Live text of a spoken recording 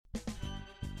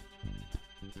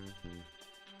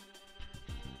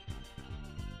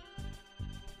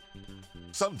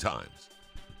Sometimes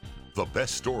the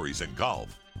best stories in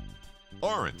golf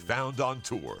aren't found on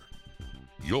tour.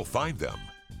 You'll find them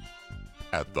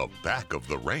at the back of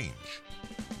the range.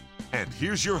 And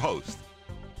here's your host,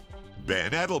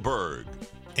 Ben Adelberg.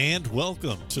 And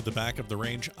welcome to the back of the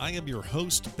range. I am your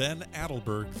host, Ben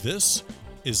Adelberg. This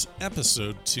is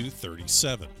episode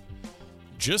 237.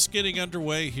 Just getting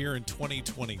underway here in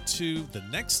 2022. The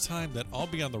next time that I'll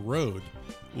be on the road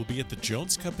will be at the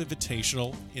Jones Cup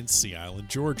Invitational in Sea Island,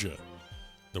 Georgia.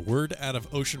 The word out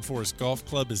of Ocean Forest Golf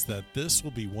Club is that this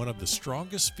will be one of the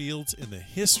strongest fields in the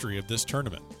history of this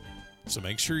tournament. So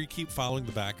make sure you keep following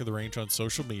the back of the range on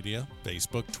social media,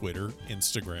 Facebook, Twitter,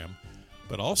 Instagram,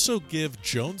 but also give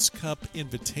Jones Cup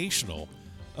Invitational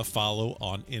a follow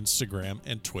on Instagram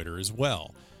and Twitter as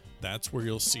well. That's where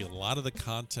you'll see a lot of the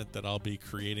content that I'll be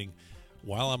creating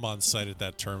while I'm on site at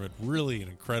that tournament. Really an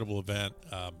incredible event.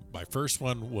 My first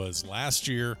one was last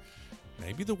year.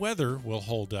 Maybe the weather will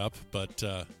hold up, but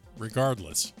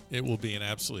regardless, it will be an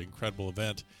absolutely incredible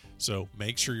event. So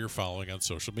make sure you're following on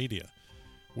social media.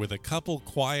 With a couple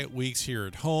quiet weeks here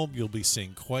at home, you'll be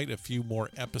seeing quite a few more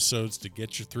episodes to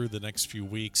get you through the next few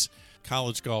weeks.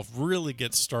 College golf really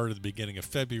gets started at the beginning of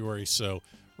February, so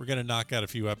we're going to knock out a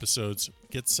few episodes,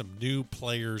 get some new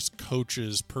players,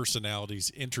 coaches,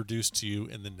 personalities introduced to you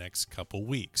in the next couple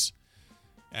weeks.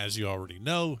 As you already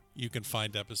know, you can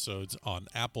find episodes on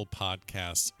Apple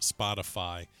Podcasts,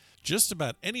 Spotify, just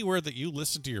about anywhere that you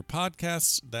listen to your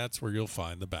podcasts. That's where you'll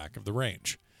find the back of the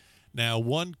range. Now,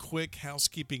 one quick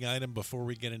housekeeping item before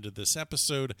we get into this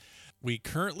episode. We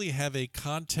currently have a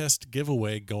contest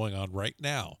giveaway going on right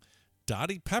now.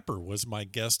 Dottie Pepper was my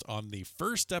guest on the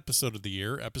first episode of the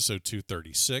year, episode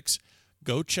 236.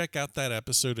 Go check out that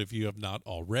episode if you have not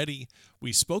already.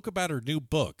 We spoke about her new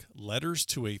book, Letters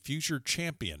to a Future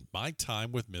Champion, My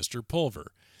Time with Mr.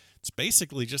 Pulver. It's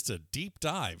basically just a deep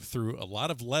dive through a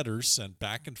lot of letters sent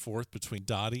back and forth between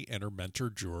Dottie and her mentor,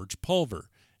 George Pulver.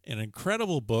 An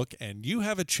incredible book, and you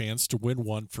have a chance to win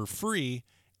one for free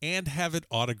and have it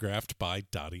autographed by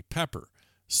Dottie Pepper.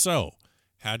 So,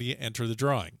 how do you enter the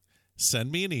drawing?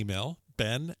 Send me an email,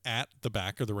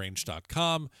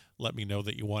 ben@thebackoftherange.com. Let me know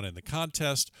that you want in the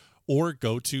contest, or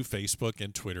go to Facebook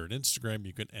and Twitter and Instagram.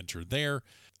 You can enter there.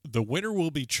 The winner will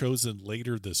be chosen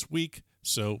later this week,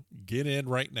 so get in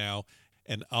right now,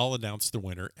 and I'll announce the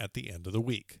winner at the end of the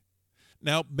week.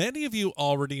 Now, many of you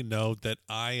already know that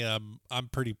I'm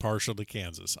pretty partial to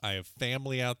Kansas. I have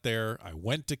family out there. I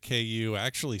went to KU. I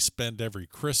actually spend every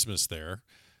Christmas there.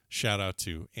 Shout out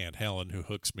to Aunt Helen, who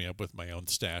hooks me up with my own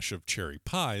stash of cherry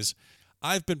pies.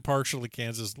 I've been partial to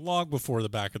Kansas long before the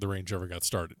back of the range ever got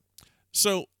started.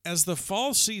 So as the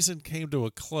fall season came to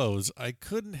a close, I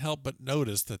couldn't help but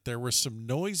notice that there was some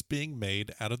noise being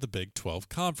made out of the Big 12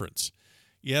 Conference.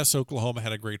 Yes, Oklahoma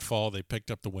had a great fall. They picked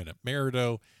up the win at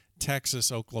Maridoe. Texas,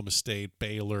 Oklahoma State,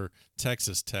 Baylor,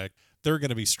 Texas Tech, they're going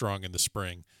to be strong in the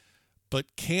spring. But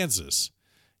Kansas,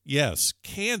 yes,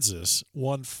 Kansas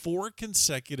won 4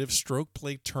 consecutive stroke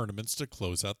play tournaments to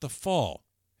close out the fall.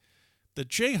 The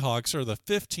Jayhawks are the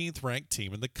 15th ranked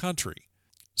team in the country.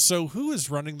 So who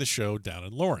is running the show down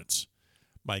in Lawrence?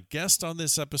 My guest on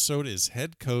this episode is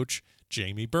head coach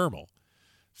Jamie Bermel.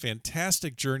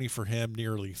 Fantastic journey for him,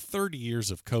 nearly 30 years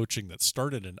of coaching that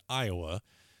started in Iowa.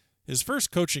 His first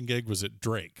coaching gig was at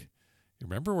Drake. You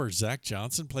remember where Zach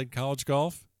Johnson played college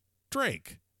golf?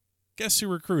 Drake. Guess who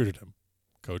recruited him?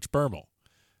 Coach Bermel.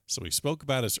 So we spoke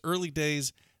about his early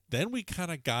days. Then we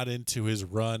kind of got into his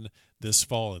run this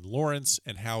fall in Lawrence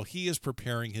and how he is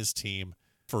preparing his team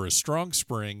for a strong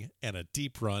spring and a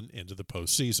deep run into the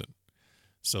postseason.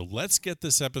 So let's get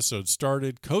this episode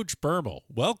started. Coach Bermel,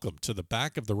 welcome to the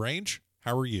back of the range.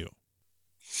 How are you?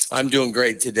 I'm doing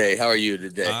great today. How are you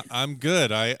today? I'm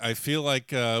good. I feel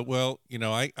like, I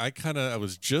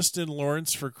was just in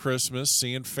Lawrence for Christmas,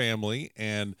 seeing family,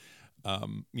 and,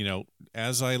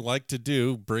 as I like to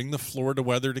do, bring the Florida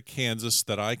weather to Kansas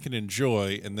that I can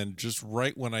enjoy, and then just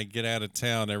right when I get out of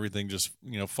town, everything just,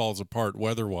 falls apart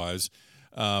weather-wise.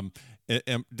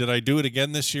 Did I do it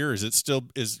again this year? Is it still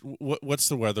what's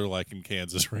the weather like in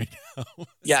Kansas right now?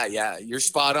 Yeah, you're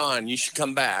spot on. You should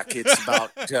come back. It's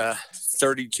about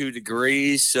 32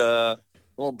 degrees. A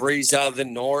little breeze out of the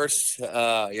north.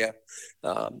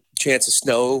 Chance of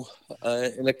snow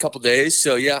in a couple days.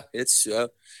 So yeah, it's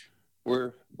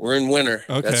we're in winter.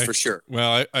 Okay. That's for sure.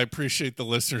 Well, I appreciate the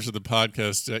listeners of the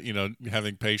podcast,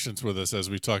 having patience with us as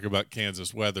we talk about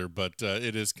Kansas weather, but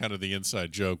it is kind of the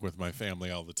inside joke with my family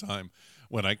all the time.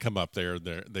 When I come up there,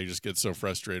 they just get so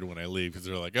frustrated when I leave because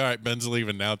they're like, all right, Ben's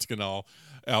leaving now. It's going to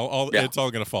it's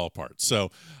all going to fall apart. So,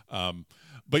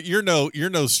 But you're no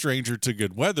stranger to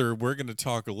good weather. We're going to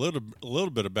talk a little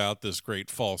bit about this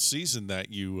great fall season that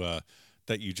you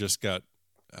just got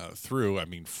through. I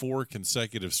mean, 4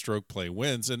 consecutive stroke play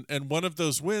wins, and one of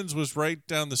those wins was right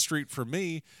down the street from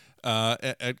me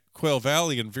at Quail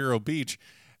Valley in Vero Beach.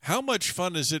 How much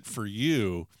fun is it for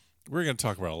you? We're going to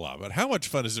talk about a lot, but how much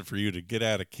fun is it for you to get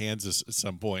out of Kansas at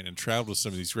some point and travel to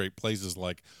some of these great places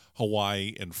like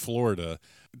Hawaii and Florida?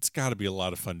 It's got to be a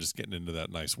lot of fun just getting into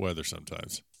that nice weather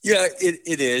sometimes. Yeah,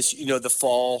 it is. The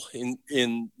fall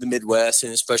in the Midwest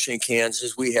and especially in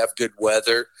Kansas, we have good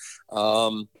weather.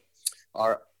 Our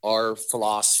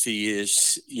philosophy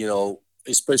is,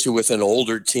 especially with an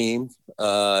older team,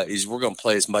 is we're going to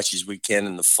play as much as we can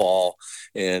in the fall.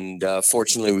 And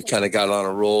fortunately, we kind of got on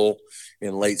a roll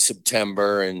in late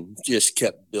September and just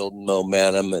kept building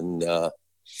momentum. And,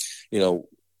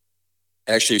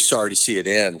 actually sorry to see it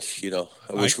end.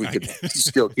 I wish we could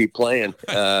still keep playing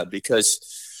because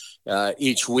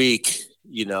each week,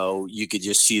 you could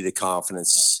just see the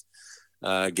confidence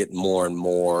getting more and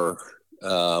more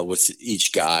with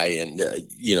each guy and,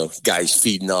 guys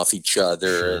feeding off each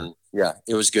other. Sure. And yeah,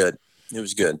 it was good. It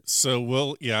was good.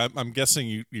 So, I'm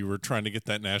guessing you were trying to get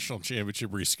that national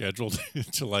championship rescheduled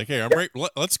to like, hey, I'm right.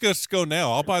 Let's just go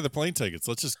now. I'll buy the plane tickets.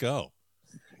 Let's just go.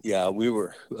 Yeah, we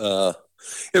were,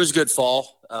 it was a good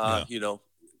fall,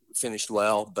 finished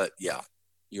well, but yeah,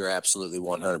 you're absolutely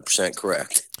 100%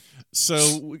 correct.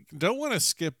 So we don't want to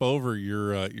skip over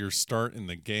your start in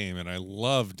the game, and I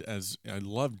loved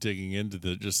digging into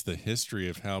the history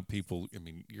of how people. I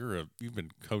mean, you've been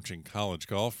coaching college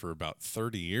golf for about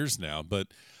 30 years now, but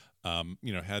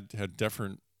had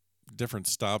different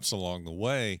stops along the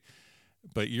way.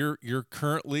 But you're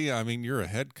currently, I mean, you're a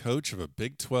head coach of a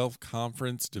Big 12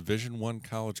 conference Division I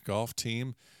college golf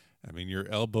team. I mean, you're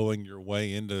elbowing your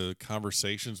way into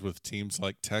conversations with teams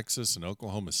like Texas and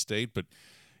Oklahoma State, but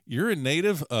you're a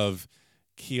native of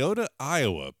Keota,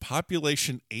 Iowa,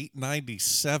 population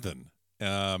 897.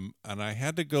 And I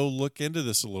had to go look into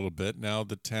this a little bit. Now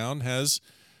the town has,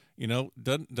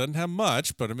 doesn't have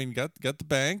much, but I mean, got the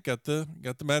bank, got the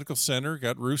medical center,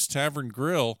 got Roost Tavern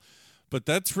Grill, but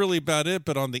that's really about it.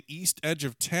 But on the east edge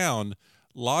of town,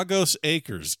 Lagos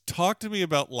Acres. Talk to me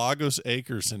about Lagos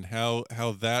Acres and how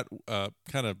that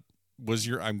kind of was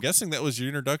I'm guessing that was your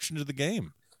introduction to the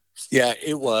game. Yeah,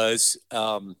 it was.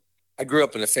 I grew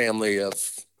up in a family of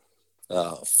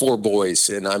 4 boys,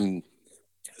 and I'm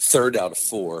third out of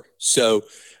 4. So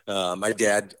my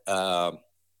dad,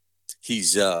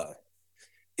 he's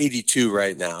 82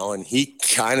 right now, and he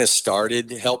kind of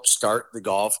helped start the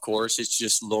golf course. It's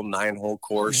just a little 9-hole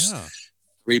course,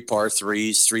 3 par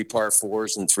 3s, 3 par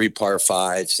 4s, and 3 par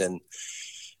 5s. And,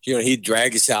 he'd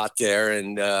drag us out there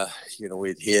and,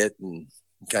 we'd hit and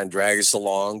kind of drag us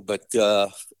along. But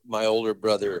one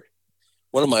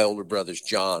of my older brothers,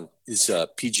 John, is a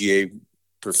PGA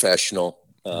professional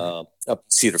up in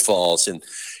Cedar Falls, and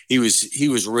he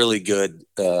was really good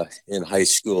in high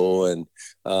school, and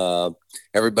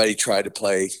everybody tried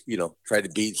to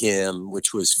beat him,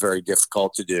 which was very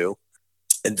difficult to do.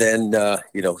 And then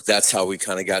that's how we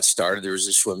kind of got started. There was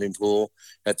a swimming pool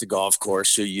at the golf course,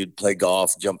 so you'd play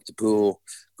golf, jump the pool,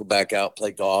 go back out,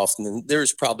 play golf. And then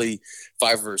there's probably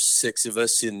 5 or 6 of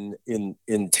us in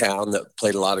town that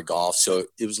played a lot of golf. So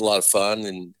it was a lot of fun,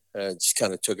 and just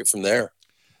kind of took it from there.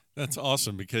 That's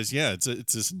awesome because it's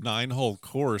this 9-hole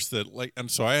course that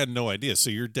so I had no idea.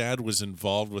 So your dad was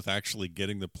involved with actually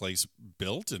getting the place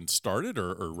built and started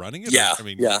or running it? Yeah.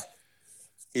 Yeah.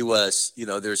 He was,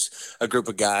 there's a group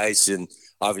of guys and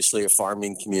obviously a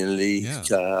farming community.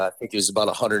 I think it was about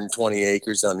 120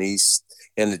 acres on the east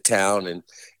end of town. And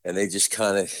they just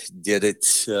kind of did it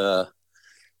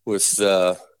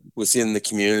within the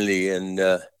community. And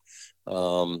there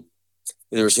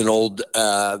was an old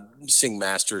Sing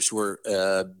Masters who were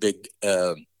big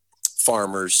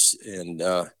farmers in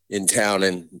town,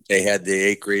 and they had the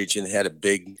acreage and had a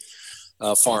big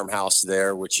farmhouse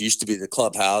there, which used to be the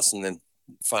clubhouse. And then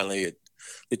finally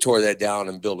they tore that down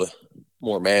and built a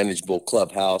more manageable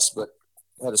clubhouse, but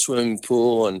had a swimming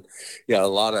pool and a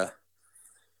lot of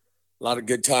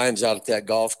good times out at that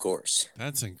golf course.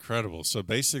 That's incredible. So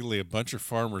basically a bunch of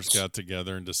farmers got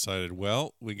together and decided,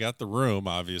 well, we got the room,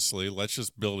 obviously, let's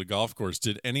just build a golf course.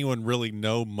 Did anyone really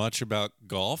know much about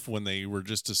golf when they were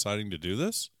just deciding to do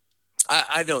this?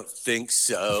 I don't think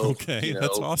so. Okay,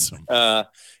 that's awesome.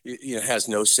 It has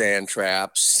no sand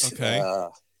traps. Okay.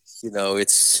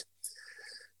 It's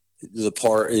the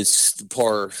par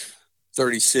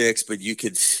 36, but you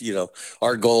could,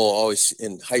 our goal always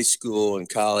in high school and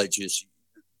college is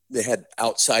they had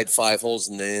outside 5 holes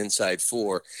and then inside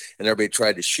 4, and everybody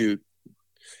tried to shoot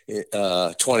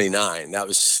 29. That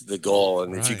was the goal.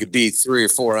 And if you Right. could be 3 or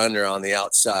 4 under on the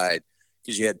outside,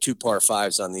 because you had 2 par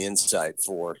 5s on the inside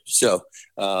 4. So,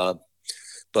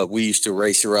 but we used to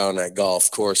race around that golf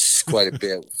course quite a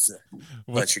bit with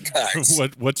a bunch of guys.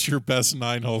 What's your best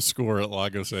 9-hole score at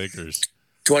Lagos Acres?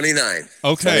 29.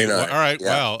 Okay. 29. Well, all right. Yeah.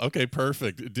 Wow. Okay.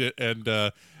 Perfect.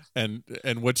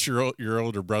 And what's your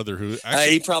older brother who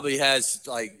actually He probably has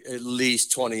like at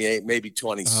least 28, maybe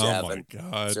 27. Oh my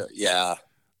God. So, yeah.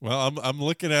 Well, I'm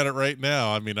looking at it right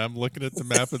now. I mean, I'm looking at the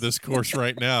map of this course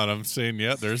right now, and I'm saying,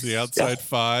 yeah, there's the outside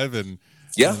 5, and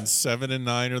 7 and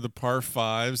 9 are the par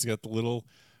 5s. You got the little,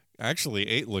 actually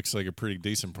 8 looks like a pretty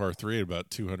decent par 3 at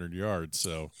about 200 yards.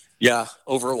 So yeah,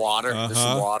 over water. There's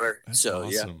some water. That's so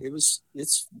awesome. Yeah,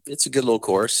 it's a good little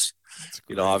course.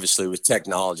 Obviously with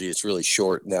technology, it's really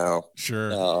short now.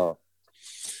 Sure.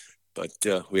 But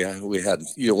we had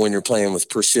when you're playing with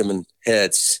persimmon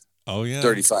heads. Oh yeah,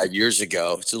 35 years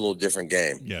ago, it's a little different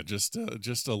game. Yeah, just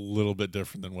a little bit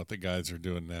different than what the guys are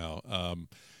doing now.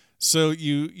 So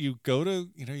you go to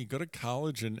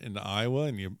college in Iowa,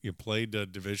 and you played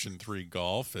Division III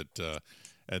golf at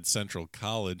Central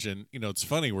College, and it's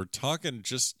funny, we're talking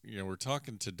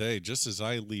today just as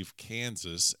I leave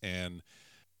Kansas, and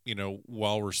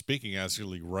while we're speaking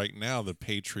actually right now, the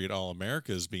Patriot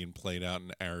All-America is being played out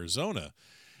in Arizona.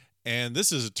 And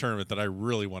this is a tournament that I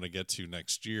really want to get to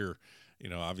next year.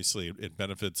 Obviously it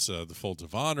benefits the Folds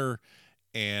of Honor.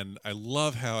 And I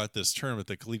love how at this tournament,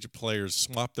 the collegiate players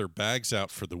swap their bags out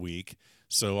for the week.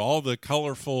 So all the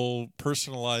colorful,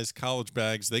 personalized college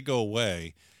bags, they go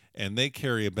away, and they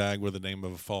carry a bag with the name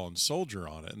of a fallen soldier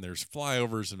on it. And there's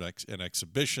flyovers and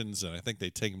exhibitions, and I think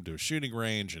they take them to a shooting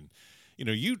range. And,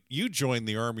 you joined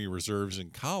the Army Reserves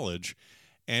in college,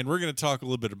 and we're going to talk a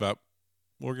little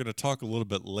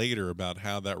bit later about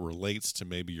how that relates to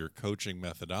maybe your coaching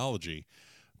methodology.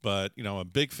 But, I'm a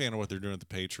big fan of what they're doing at the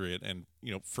Patriot. And,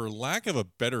 for lack of a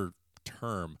better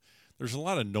term, there's a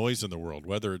lot of noise in the world,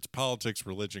 whether it's politics,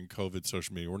 religion, COVID,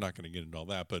 social media. We're not going to get into all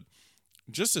that. But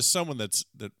just as someone that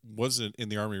wasn't in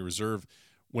the Army Reserve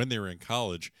when they were in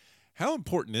college, how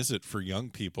important is it for young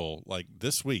people like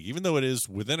this week, even though it is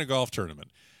within a golf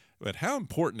tournament, but how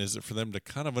important is it for them to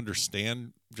kind of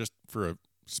understand just for a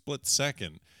split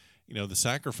second, the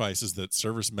sacrifices that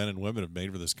servicemen and women have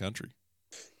made for this country?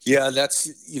 Yeah,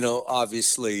 that's,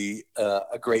 obviously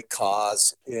a great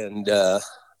cause. And, for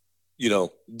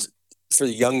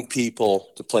the young people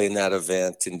to play in that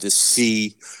event and to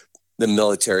see the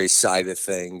military side of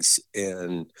things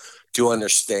and to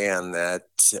understand that,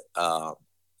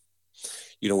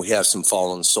 we have some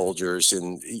fallen soldiers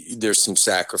and there's some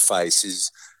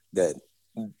sacrifices that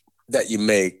you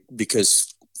make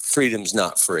because freedom's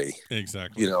not free.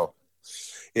 Exactly.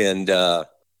 And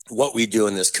what we do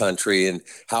in this country and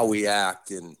how we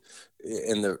act and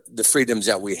the freedoms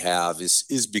that we have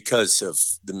is because of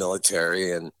the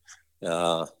military, and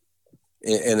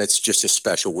it's just a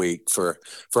special week for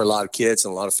a lot of kids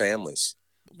and a lot of families.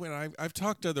 When I've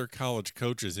talked to other college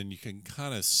coaches, and you can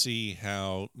kind of see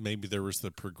how maybe there was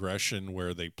the progression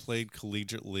where they played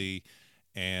collegiately,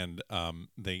 and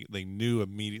they knew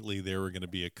immediately they were going to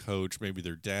be a coach. Maybe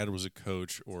their dad was a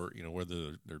coach, or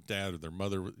whether their dad or their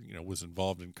mother was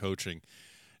involved in coaching.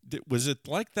 Was it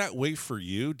like that way for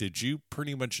you? Did you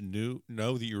pretty much know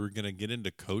that you were going to get into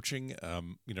coaching?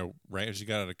 Right as you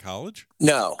got out of college?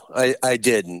 No, I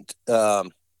didn't.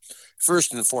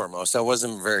 First and foremost, I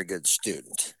wasn't a very good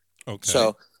student. Okay.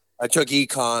 So I took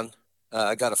econ.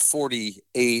 I got a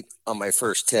 48 on my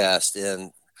first test,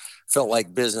 and felt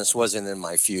like business wasn't in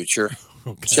my future.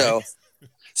 Okay.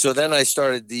 So then I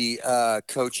started the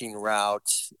coaching route,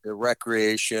 the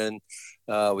recreation,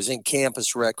 was in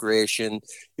campus recreation.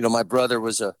 My brother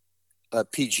was a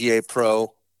PGA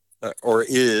pro, or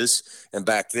is, and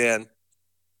back then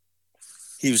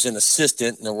he was an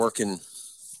assistant, and they're working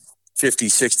 50,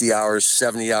 60 hours,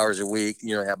 70 hours a week,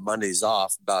 have Mondays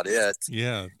off, about it.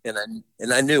 Yeah. And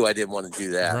I knew I didn't want to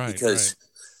do that because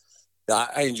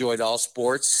I enjoyed all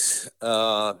sports.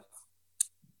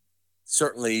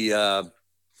 Certainly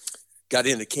got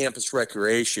into campus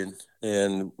recreation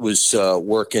and was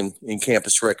working in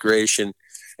campus recreation,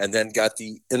 and then got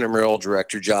the intramural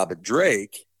director job at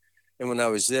Drake. And when I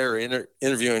was there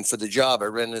interviewing for the job, I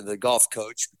ran into the golf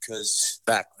coach because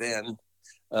back then,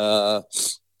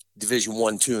 Division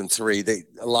 1, 2, and 3,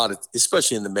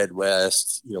 especially in the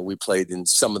Midwest, we played in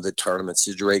some of the tournaments,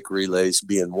 the Drake relays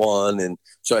being one. And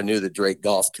so I knew the Drake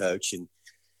golf coach, and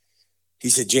he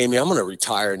said, "Jamie, I'm going to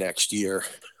retire next year.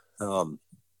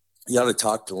 You ought to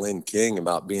talk to Lynn King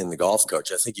about being the golf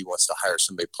coach. I think he wants to hire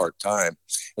somebody part-time."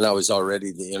 And I was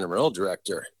already the intramural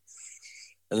director.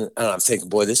 And I'm thinking,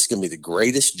 boy, this is going to be the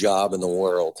greatest job in the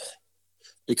world.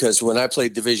 Because when I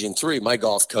played Division III, my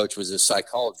golf coach was a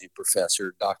psychology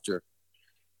professor, Dr.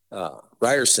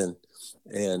 Ryerson.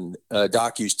 And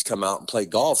Doc used to come out and play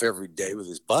golf every day with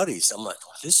his buddies. I'm like,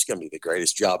 well, this is going to be the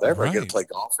greatest job ever. I get to play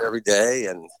golf every day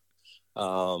and,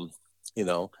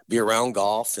 be around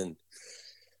golf. And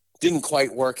didn't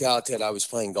quite work out that I was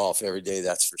playing golf every day,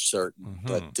 that's for certain.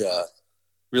 But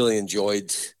really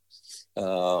enjoyed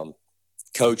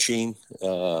coaching. Had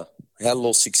a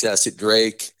little success at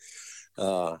Drake.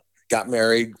 Got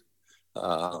married.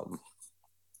 My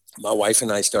wife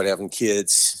and I started having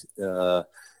kids.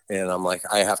 And I'm like,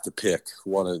 I have to pick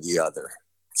one or the other.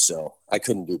 So I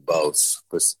couldn't do both,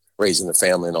 with raising a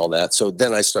family and all that. So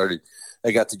then I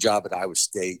got the job at Iowa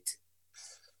State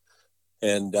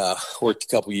and worked a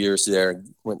couple years there,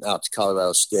 went out to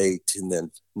Colorado State, and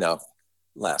then now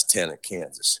last 10 at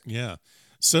Kansas. Yeah.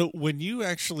 So when you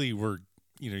actually were,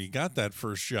 you got that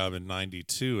first job in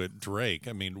 92 at Drake.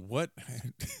 I mean,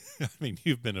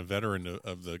 you've been a veteran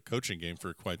of the coaching game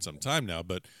for quite some time now,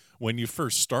 but when you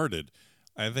first started,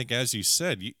 I think, as you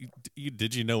said,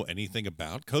 did you know anything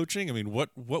about coaching? I mean, what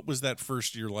was that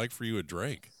first year like for you at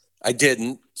Drake? I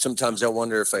didn't. Sometimes I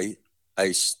wonder if I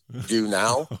do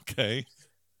now. Okay.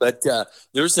 But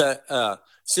there's a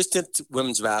assistant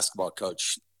women's basketball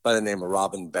coach by the name of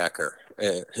Robin Becker,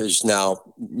 who's now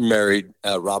married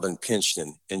Robin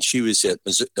Pinchton, and she's at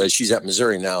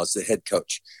Missouri now as the head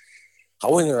coach. I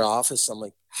went in her office. I'm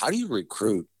like, how do you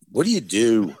recruit? What do you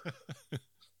do?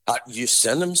 Do you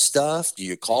send them stuff? Do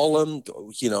you call them?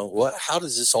 How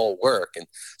does this all work? And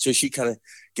so she kind of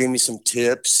gave me some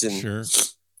tips, and sure.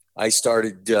 I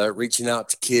started reaching out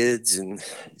to kids. And,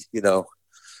 when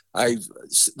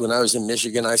I was in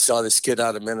Michigan, I saw this kid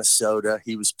out of Minnesota.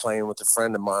 He was playing with a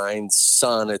friend of mine's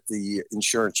son at the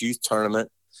Insurance Youth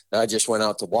Tournament. I just went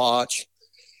out to watch.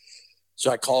 So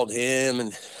I called him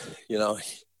and,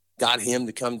 got him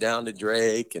to come down to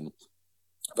Drake.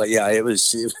 But yeah, it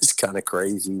was kind of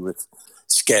crazy with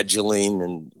scheduling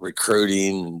and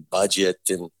recruiting and budget.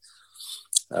 And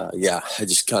I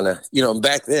just kind of,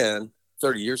 back then,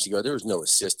 30 years ago, there was no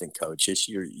assistant coaches.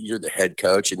 You're the head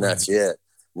coach and that's it.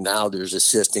 Now there's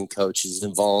assistant coaches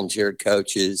and volunteer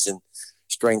coaches and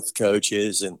strength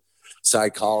coaches and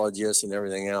psychologists and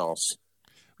everything else.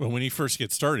 Well, when you first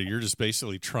get started, you're just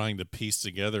basically trying to piece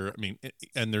together. I mean,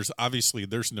 and there's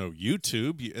no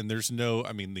YouTube and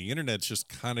the internet's just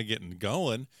kind of getting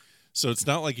going. So it's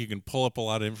not like you can pull up a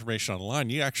lot of information online.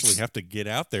 You actually have to get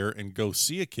out there and go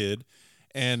see a kid.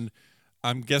 And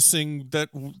I'm guessing that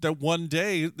one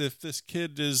day, if this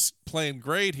kid is playing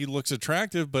great, he looks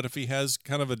attractive. But if he has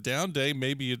kind of a down day,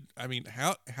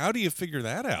 how do you figure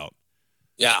that out?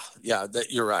 Yeah,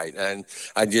 you're right. And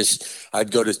I'd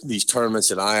go to these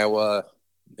tournaments in Iowa,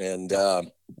 and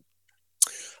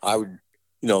I would,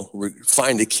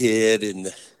 find a kid,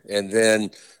 and then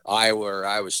Iowa or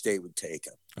Iowa State would take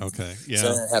him. Okay, yeah. So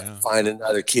I'd have to find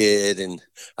another kid, and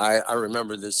I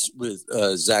remember this with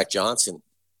Zach Johnson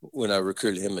when I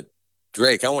recruited him at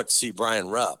Drake. I went to see Brian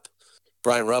Rupp.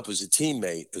 Brian Rupp was a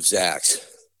teammate of Zach's,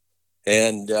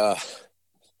 and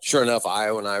sure enough,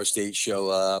 Iowa and Iowa State show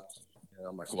up.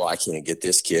 I'm like, well, I can't get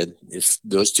this kid if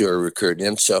those two are recruiting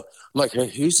him. So I'm like, hey,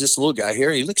 who's this little guy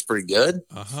here? He looks pretty good.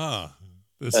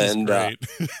 This is great.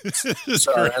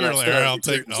 I'll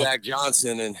take Zach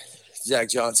Johnson, and Zach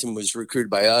Johnson was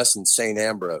recruited by us in St.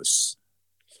 Ambrose,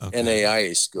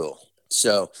 NAIA school.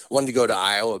 So wanted to go to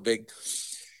Iowa, big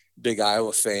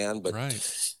Iowa fan, but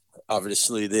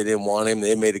obviously they didn't want him.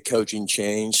 They made a coaching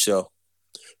change, so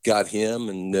got him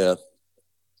and.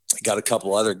 Got a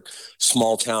couple other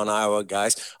small town Iowa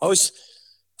guys.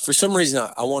 For some reason,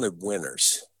 I wanted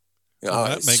winners.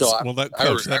 That makes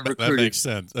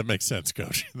sense. That makes sense,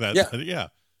 Coach. Yeah.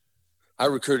 I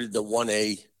recruited the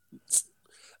 1A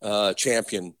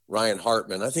champion, Ryan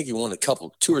Hartman. I think he won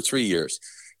 2 or 3 years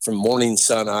from Morning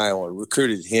Sun, Iowa.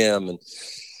 Recruited him, and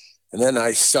then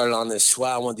I started on this.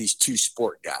 Well, I want these 2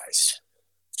 sport guys.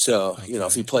 So,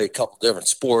 if you play a couple different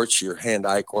sports, your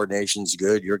hand-eye coordination's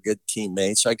good. You're a good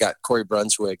teammate. So I got Corey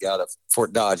Brunswick out of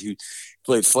Fort Dodge, who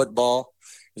played football.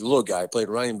 He's a little guy, played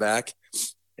running back,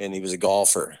 and he was a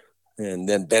golfer. And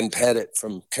then Ben Pettit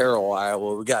from Carroll,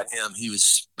 Iowa, we got him. He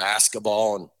was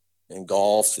basketball and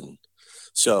golf. And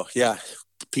so,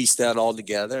 pieced that all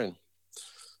together. And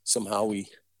somehow we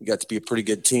got to be a pretty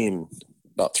good team.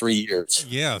 About 3 years.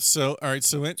 Yeah. So, all right.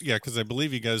 So, because I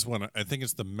believe you guys won. I think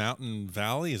it's the Mountain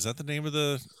Valley. Is that the name of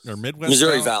or Midwest?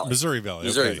 Missouri Valley. Missouri Valley.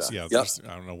 Missouri okay. Valley. Yeah. Yep.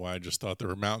 I don't know why I just thought there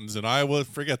were mountains in Iowa.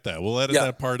 Forget that. We'll edit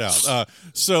that part out.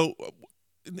 So,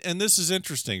 and this is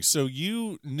interesting. So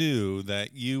you knew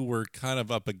that you were kind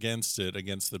of up against it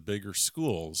against the bigger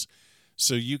schools.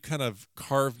 So you kind of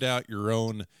carved out your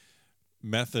own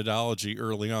methodology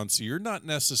early on. So you're not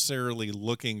necessarily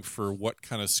looking for what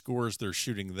kind of scores they're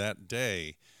shooting that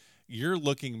day. You're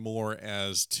looking more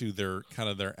as to their kind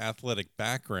of their athletic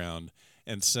background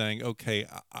and saying, okay,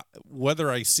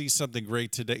 whether I see something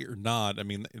great today or not, I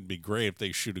mean, it'd be great if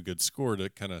they shoot a good score to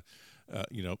kind of,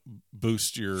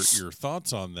 boost your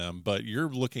thoughts on them. But you're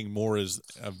looking more as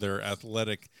of their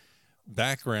athletic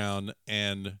background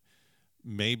and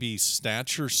maybe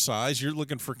stature, size. You're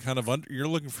looking for kind of you're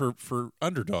looking for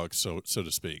underdogs, so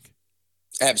to speak.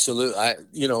 Absolutely.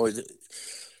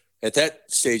 At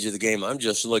that stage of the game, I'm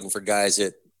just looking for guys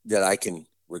that I can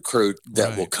recruit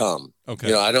that will come.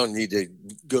 Okay. I don't need to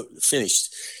go finish.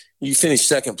 You finish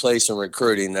second place in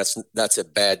recruiting. That's a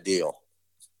bad deal.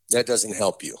 That doesn't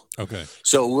help you. Okay.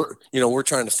 So we're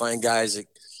trying to find guys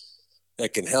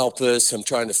that can help us. I'm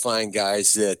trying to find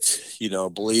guys that,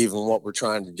 believe in what we're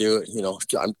trying to do.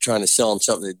 I'm trying to sell them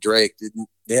something that Drake didn't.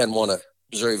 They hadn't won a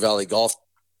Missouri Valley Golf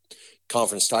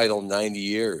Conference title in 90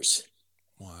 years.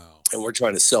 Wow. And we're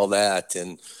trying to sell that.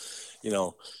 And,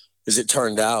 as it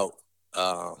turned out,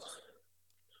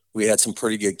 we had some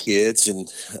pretty good kids. And,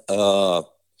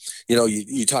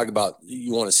 you talk about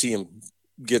you want to see them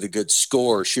get a good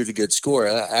score, shoot a good score.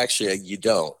 Actually, you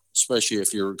don't, especially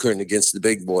if you're recruiting against the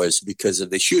big boys, because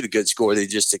if they shoot a good score, they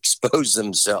just expose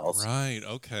themselves. Right.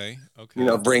 Okay.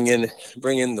 Bring in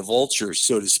the vultures,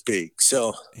 so to speak.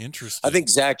 So interesting. I think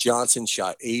Zach Johnson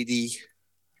shot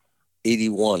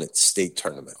 81 at the state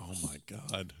tournament. Oh my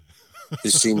God.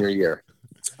 His senior year.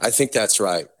 I think that's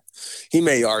right. He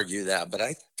may argue that, but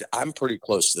I'm pretty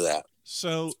close to that.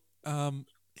 So,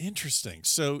 interesting.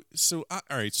 So, all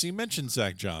right. So you mentioned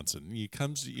Zach Johnson. He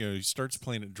starts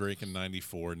playing at Drake in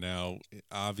 '94. Now,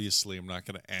 obviously, I'm not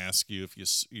going to ask you if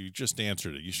you just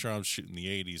answered it. You sure I was shooting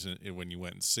the '80s when you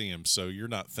went and see him. So you're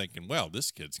not thinking, well, this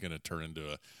kid's going to turn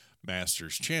into a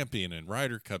Masters champion and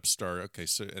Ryder Cup star. Okay,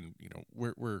 so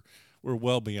we're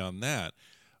well beyond that.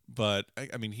 But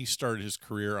I mean, he started his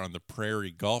career on the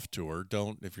Prairie Golf Tour.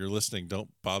 If you're listening, don't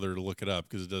bother to look it up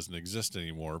because it doesn't exist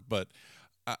anymore. But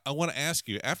I want to ask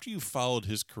you, after you followed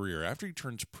his career, after he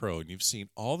turns pro and you've seen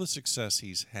all the success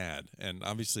he's had and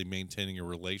obviously maintaining a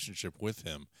relationship with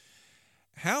him,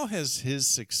 how has his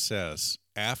success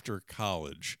after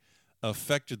college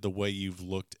affected the way you've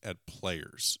looked at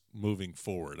players moving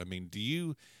forward? I mean,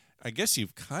 I guess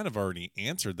you've kind of already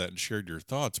answered that and shared your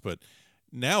thoughts, but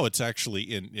now it's actually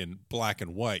in black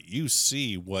and white. You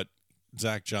see what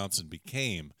Zach Johnson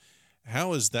became.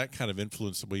 How has that kind of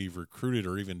influenced the way you've recruited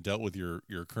or even dealt with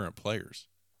your current players?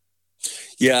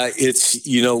 Yeah, it's,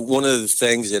 one of the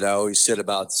things that I always said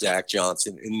about Zach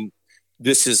Johnson, and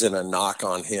this isn't a knock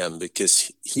on him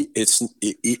because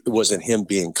it wasn't him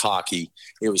being cocky.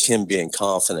 It was him being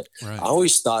confident. Right. I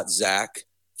always thought Zach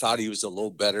thought he was a little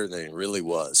better than he really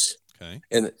was. Okay.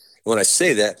 And when I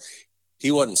say that, he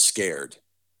wasn't scared.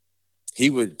 He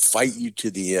would fight you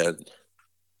to the end.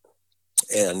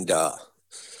 And I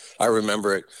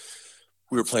remember it.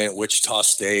 We were playing at Wichita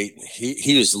State.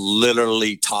 He was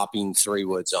literally topping 3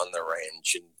 woods on the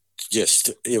range, and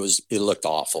it looked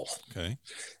awful. Okay.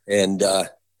 And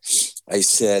I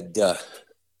said,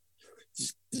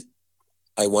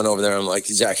 I went over there. I'm like,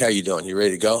 Zach, how you doing? You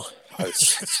ready to go? I'm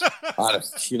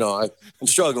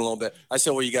struggling a little bit. I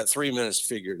said, well, you got 3 minutes to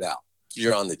figure it out.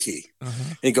 You're on the tee. Uh-huh.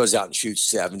 And he goes out and shoots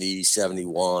 70,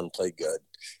 71, played good.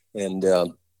 And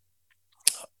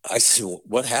I said,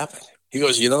 what happened? He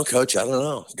goes, Coach, I don't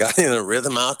know. Got in a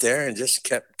rhythm out there and just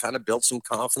kept kind of built some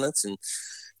confidence and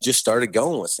just started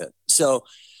going with it. So,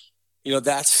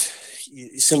 that's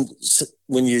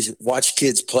when you watch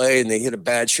kids play and they hit a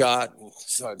bad shot,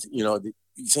 you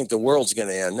think the world's going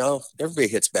to end. No, everybody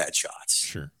hits bad shots.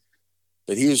 Sure.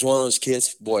 But he was one of those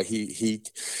kids, boy, he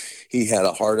had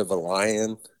a heart of a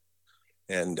lion,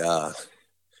 and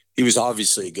he was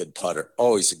obviously a good putter,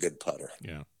 always a good putter.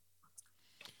 Yeah.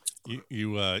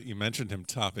 You mentioned him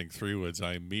topping 3 woods.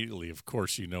 I'm immediately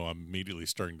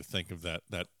starting to think of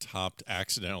that topped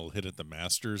accidental hit at the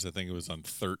Masters. I think it was on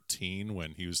 13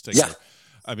 when he was taking. Yeah.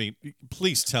 I mean,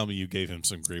 please tell me you gave him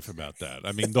some grief about that.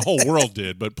 I mean, the whole world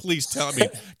did, but please tell me,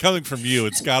 coming from you,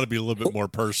 it's got to be a little bit more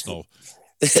personal.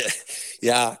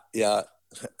 Yeah.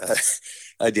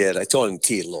 I did. I told him to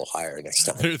tee it a little higher next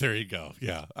time. There you go.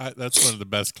 Yeah, that's one of the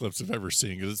best clips I've ever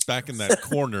seen because it's back in that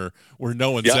corner where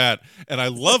no one's at. And I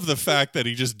love the fact that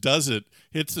he just does it,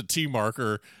 hits the tee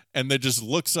marker, and then just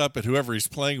looks up at whoever he's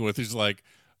playing with. He's like,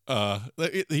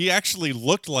 he actually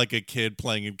looked like a kid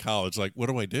playing in college. Like, what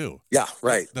do I do? Yeah,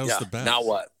 right. That was the best. Now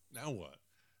what? Oh,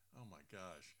 my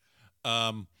gosh.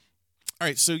 All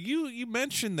right, so you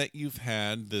mentioned that you've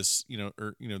had this,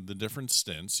 the different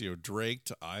stints, Drake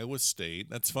to Iowa State.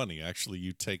 That's funny, actually.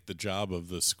 You take the job of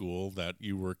the school that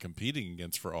you were competing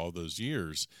against for all those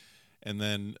years, and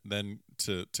then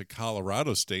to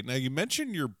Colorado State. Now, you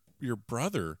mentioned your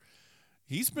brother.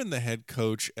 He's been the head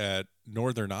coach at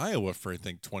Northern Iowa for, I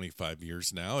think, 25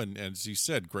 years now, and as you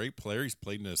said, great player. He's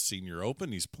played in a Senior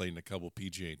Open. He's played in a couple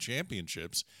PGA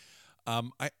Championships.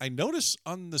 I notice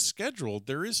on the schedule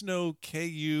there is no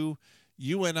KU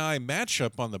UNI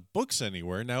matchup on the books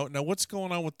anywhere. Now, what's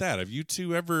going on with that? Have you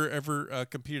two ever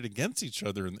competed against each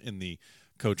other in the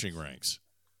coaching ranks?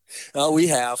 We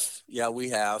have. Yeah, we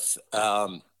have.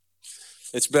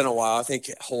 It's been a while. I think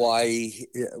Hawaii,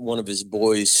 one of his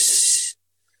boys,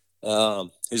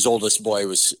 his oldest boy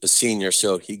was a senior,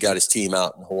 so he got his team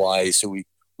out in Hawaii. So we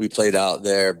played out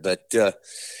there, but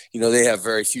they have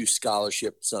very few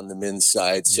scholarships on the men's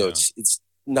side, so it's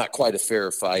not quite a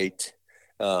fair fight.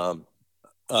 But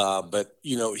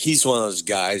he's one of those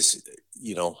guys.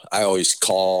 I always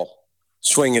call,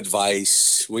 swing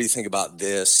advice. What do you think about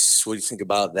this? What do you think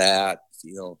about that?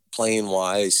 Playing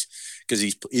wise, because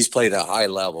he's played at a high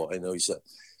level. I know he's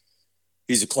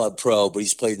a club pro, but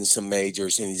he's played in some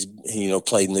majors, and he's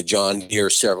played in the John Deere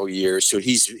several years. So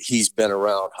he's been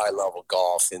around high level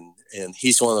golf, and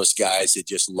he's one of those guys that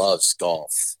just loves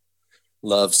golf,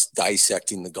 loves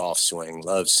dissecting the golf swing,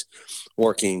 loves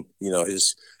working,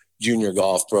 his junior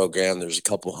golf program. There's a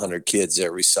couple hundred kids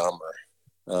every summer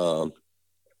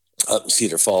up in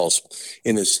Cedar Falls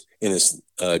in his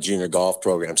junior golf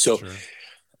program. So sure.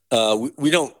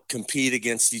 We don't compete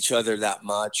against each other that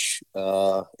much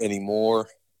anymore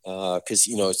because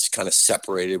it's kind of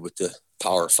separated with the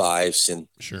Power Fives and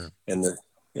the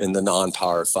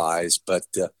non-Power Fives. But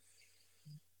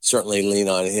certainly lean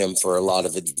on him for a lot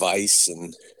of advice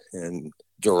and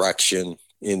direction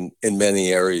in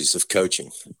many areas of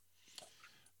coaching.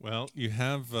 Well, you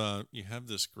have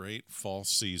this great fall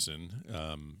season.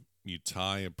 You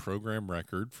tie a program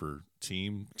record for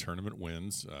team tournament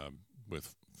wins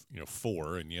with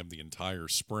 4, and you have the entire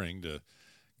spring to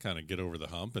kind of get over the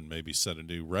hump and maybe set a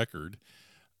new record.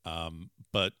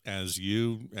 But as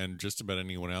you and just about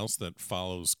anyone else that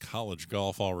follows college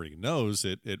golf already knows,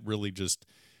 it really just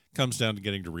comes down to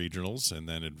getting to regionals and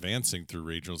then advancing through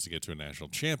regionals to get to a national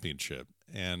championship.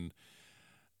 And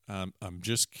I'm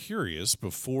just curious,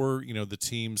 before the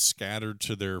teams scattered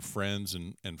to their friends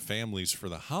and families for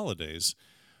the holidays,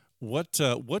 what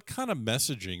kind of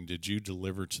messaging did you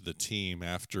deliver to the team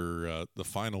after the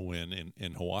final win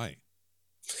in Hawaii?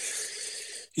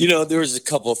 There was a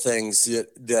couple of things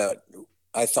that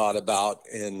I thought about,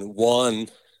 and one,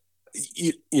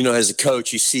 as a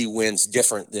coach, you see wins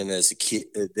different than as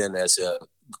a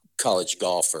college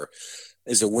golfer.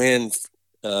 As a win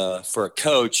for a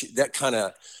coach, that kind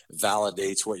of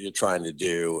validates what you're trying to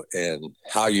do and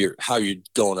how you're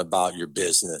going about your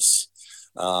business.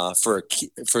 For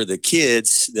the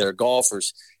kids that are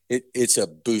golfers, it's a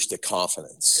boost of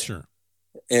confidence. Sure.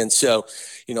 And so,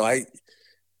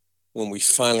 when we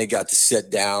finally got to sit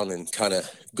down and kind of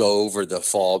go over the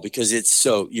fall, because it's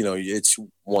so, it's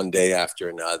one day after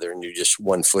another, and you're just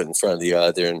one foot in front of the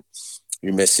other, and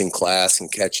you're missing class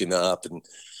and catching up and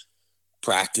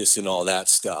practice and all that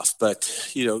stuff. But,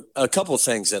 a couple of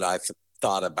things that I've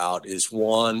thought about is,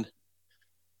 one,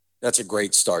 that's a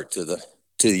great start to the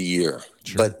year,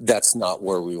 sure. But that's not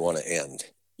where we want to end.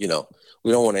 We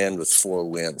don't want to end with 4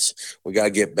 wins. We got to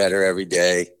get better every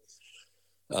day.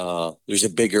 There's a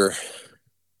bigger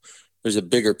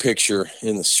picture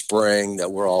in the spring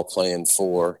that we're all playing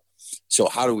for. So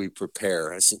how do we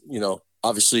prepare? I said,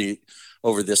 obviously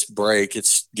over this break,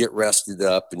 it's get rested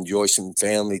up, enjoy some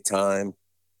family time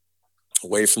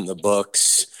away from the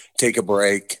books, take a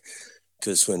break.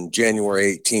 Because when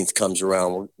January 18th comes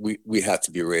around, we have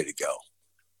to be ready to go.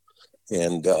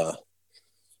 And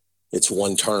it's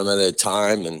one tournament at a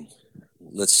time, and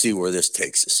let's see where this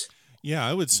takes us. Yeah,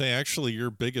 I would say actually your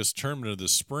biggest tournament of the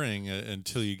spring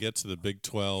until you get to the Big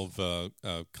 12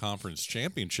 conference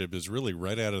championship is really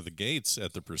right out of the gates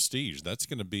at the Prestige. That's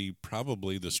going to be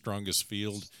probably the strongest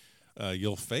field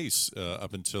you'll face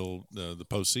up until the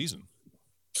postseason.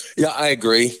 Yeah, I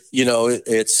agree.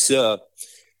 It's we're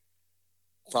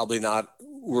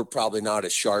probably not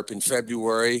as sharp in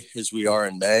February as we are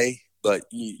in May, but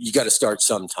you got to start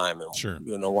sometime. And, sure.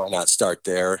 Why not start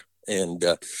there? And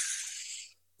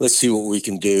let's see what we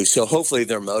can do. So hopefully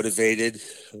they're motivated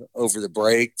over the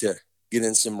break to get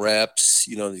in some reps.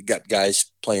 You got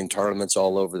guys playing tournaments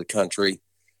all over the country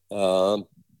over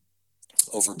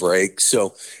break.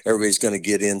 So everybody's going to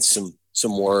get in some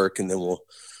work, and then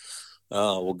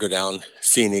we'll go down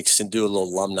Phoenix and do a little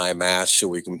alumni match so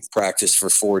we can practice for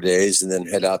 4 days and then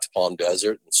head out to Palm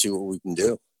Desert and see what we can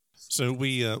do. So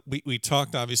we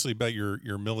talked obviously about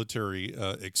your military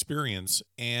experience,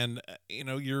 and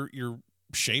you're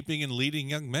shaping and leading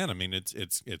young men. I mean,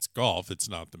 it's golf. It's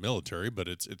not the military, but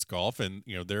it's golf, and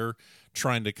they're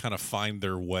trying to kind of find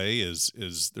their way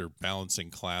as they're balancing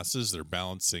classes, they're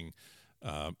balancing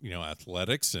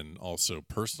athletics and also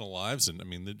personal lives, and I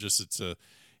mean,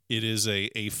 it is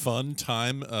a fun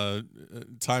time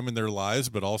in their lives,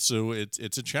 but also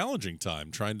it's a challenging time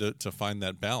trying to find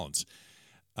that balance.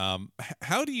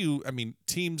 How do you, I mean,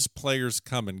 teams, players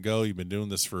come and go. You've been doing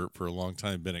this for a long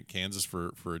time, been at Kansas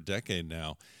for a decade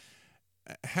now.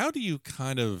 How do you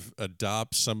kind of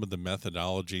adopt some of the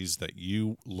methodologies that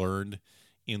you learned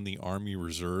in the Army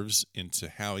Reserves into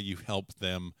how you help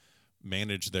them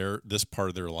manage this part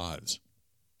of their lives?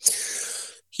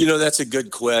 That's a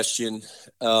good question.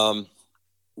 One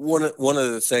of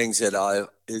the things that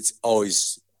it's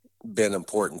always been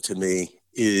important to me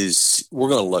is we're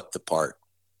going to look the part.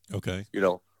 Okay.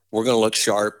 We're going to look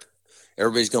sharp.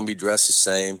 Everybody's going to be dressed the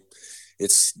same.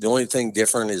 It's the only thing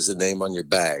different is the name on your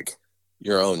bag,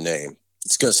 your own name.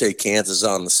 It's going to say Kansas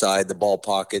on the side. The ball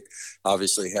pocket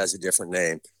obviously has a different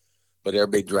name, but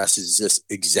everybody dresses just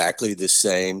exactly the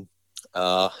same.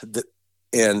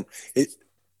 And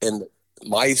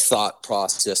my thought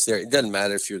process there, it doesn't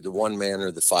matter if you're the 1-man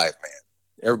or the 5-man.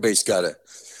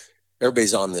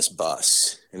 Everybody's on this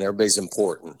bus and everybody's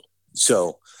important.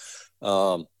 So,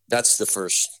 that's the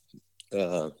first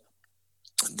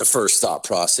thought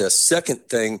process. Second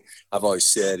thing I've always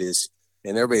said is,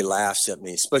 and everybody laughs at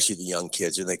me, especially the young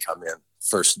kids when they come in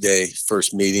first day,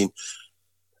 first meeting.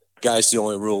 Guys, the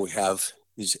only rule we have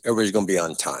is everybody's going to be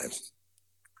on time.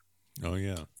 Oh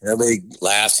yeah. Everybody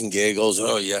laughs and giggles.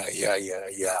 Oh yeah.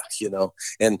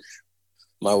 And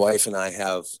my wife and I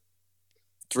have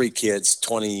 3 kids,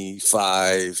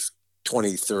 25,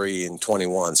 23, and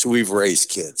 21. So we've raised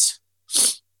kids.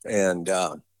 And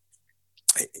I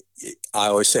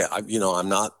always say, I'm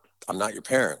not your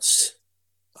parents.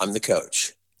 I'm the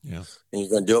coach. Yeah. And you're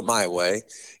going to do it my way, and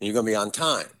you're going to be on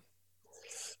time.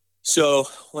 So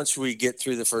once we get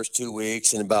through the first 2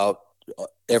 weeks and about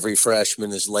every freshman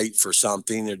is late for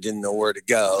something or didn't know where to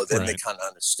go, then they kind of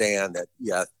understand that,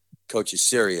 yeah, coach is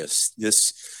serious.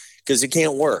 Because it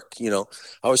can't work. I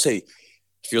always say,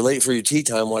 if you're late for your tee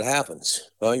time, what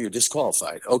happens? Well, you're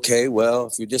disqualified. Okay, well,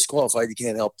 if you're disqualified, you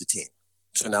can't help the team.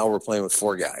 So now we're playing with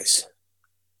 4 guys.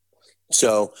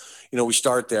 So, we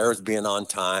start there with being on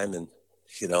time, and,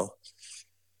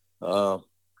 we're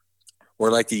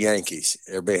like the Yankees.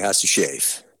 Everybody has to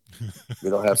shave.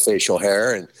 We don't have facial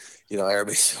hair, and,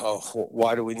 everybody's,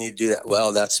 why do we need to do that?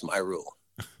 Well, that's my rule.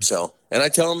 So, and I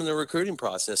tell them in the recruiting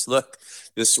process, look,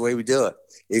 this is the way we do it.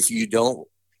 If you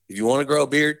want to grow a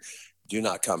beard, do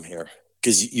not come here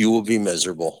because you will be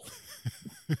miserable.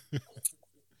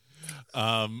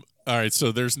 All right,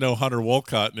 so there's no Hunter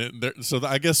Wolcott in it. So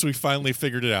I guess we finally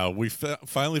figured it out. We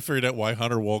finally figured out why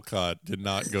Hunter Wolcott did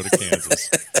not go to Kansas.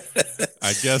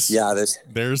 I guess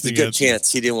there's a good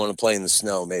chance he didn't want to play in the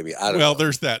snow. Maybe I don't know. Well,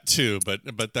 there's that too, but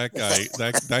that guy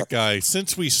that guy.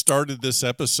 Since we started this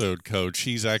episode, Coach,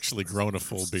 he's actually grown a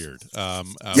full beard.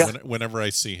 Whenever I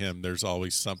see him, there's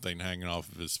always something hanging off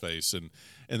of his face, and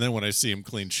then when I see him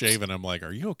clean shaven, I'm like,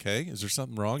 "Are you okay? Is there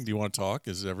something wrong? Do you want to talk?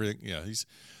 Is everything?" Yeah, he's.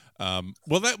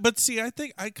 But see, I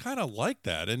think I kind of like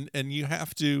that, and you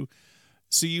have to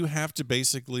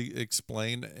basically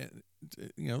explain,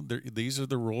 these are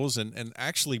the rules, and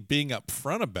actually being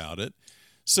upfront about it.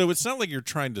 So it's not like you're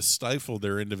trying to stifle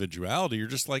their individuality. You're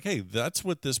just like, hey, that's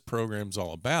what this program's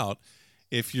all about.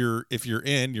 If you're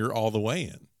in, you're all the way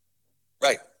in.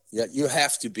 Right. Yeah, you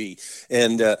have to be,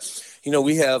 and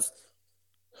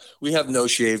we have No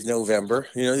Shave November.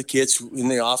 The kids in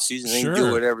the off season, they can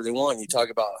do whatever they want. You talk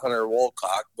about Hunter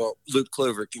Wolcott. Well, Luke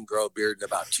Clover can grow a beard in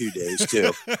about 2 days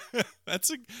too.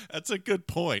 That's a good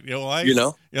point.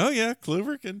 Oh yeah,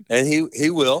 Clover can, and he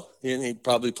will, and he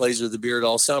probably plays with the beard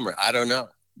all summer. I don't know,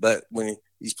 but when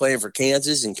he's playing for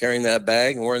Kansas and carrying that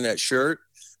bag and wearing that shirt,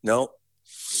 no.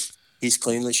 He's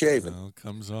cleanly shaven. Oh,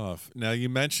 comes off. Now you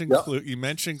mentioned you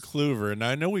mentioned Kluver, and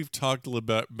I know we've talked a little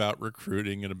bit about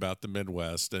recruiting and about the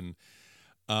Midwest, and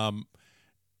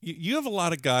you have a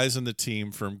lot of guys on the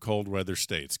team from cold weather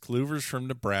states. Kluver's from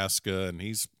Nebraska, and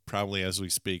he's probably, as we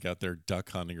speak, out there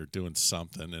duck hunting or doing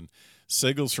something. And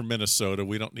Sigel's from Minnesota.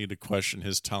 We don't need to question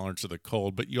his tolerance of the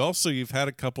cold. But you've had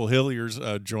a couple Hilliers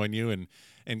join you,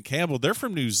 and Campbell. They're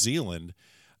from New Zealand.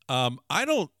 I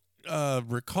don't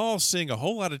recall seeing a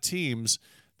whole lot of teams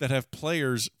that have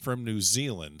players from New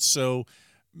Zealand. So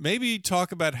maybe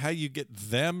talk about how you get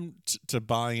them to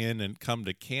buy in and come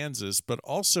to Kansas, but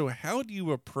also how do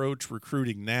you approach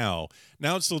recruiting now?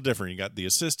 Now it's a little different. You got the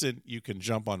assistant, you can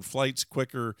jump on flights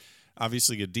quicker.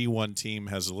 Obviously, a D1 team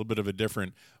has a little bit of a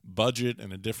different budget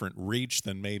and a different reach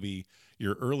than maybe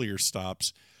your earlier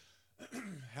stops.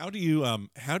 How do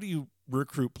you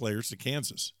recruit players to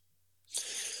Kansas?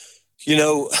 You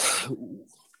know,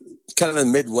 kind of the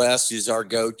Midwest is our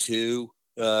go-to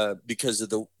because of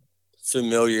the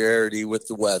familiarity with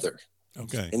the weather.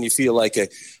 Okay. And you feel like a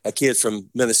kid from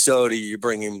Minnesota, you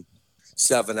bring him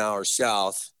 7 hours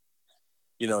south.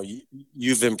 You know,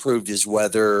 you've improved his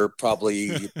weather probably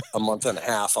a month and a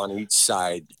half on each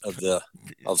side of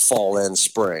fall and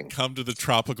spring. Come to the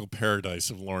tropical paradise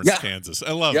of Lawrence, Kansas.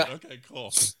 I love it. Okay,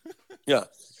 cool. Yeah.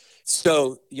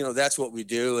 So, you know, that's what we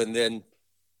do. And then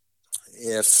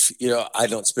if, you know, I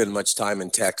don't spend much time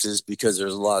in Texas because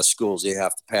there's a lot of schools they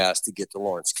have to pass to get to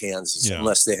Lawrence, Kansas,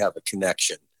 unless they have a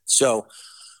connection. So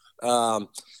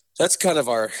that's kind of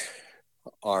our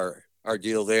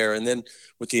deal there. And then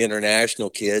with the international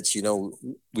kids, you know,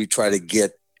 we try to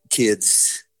get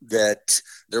kids that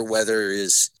their weather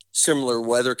is similar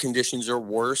weather conditions or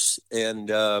worse. And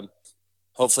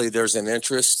hopefully there's an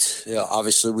interest. You know,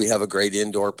 obviously we have a great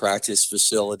indoor practice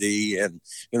facility and,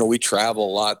 you know, we travel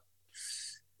a lot.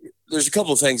 There's a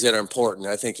couple of things that are important,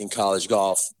 I think, in college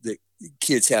golf that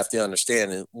kids have to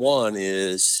understand. And one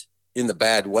is in the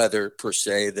bad weather, per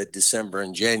se, that December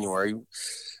and January,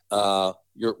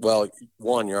 you're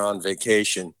on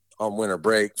vacation on winter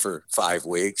break for 5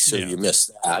 weeks. So you miss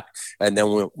that. And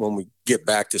then when we get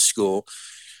back to school,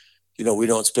 you know, we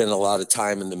don't spend a lot of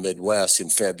time in the Midwest in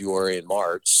February and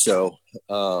March. So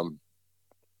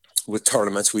with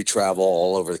tournaments, we travel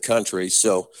all over the country.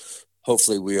 So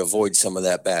hopefully we avoid some of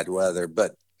that bad weather.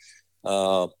 But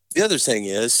the other thing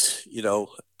is, you know,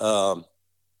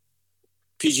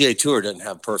 PGA Tour doesn't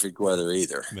have perfect weather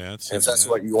either. And if that's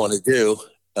what you want to do,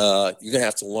 you're going to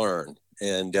have to learn.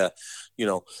 And, you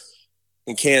know,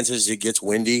 in Kansas, it gets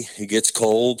windy, it gets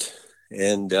cold.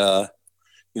 And,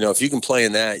 you know, if you can play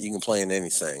in that, you can play in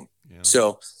anything. Yeah.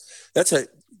 So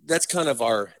that's kind of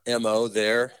our MO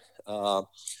there.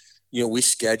 You know, we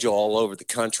schedule all over the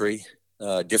country,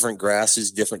 different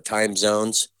grasses, different time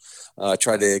zones,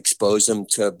 try to expose them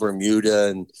to Bermuda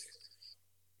and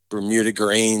Bermuda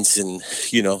greens and,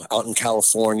 you know, out in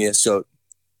California. So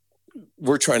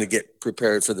we're trying to get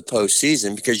prepared for the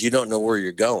postseason because you don't know where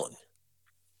you're going.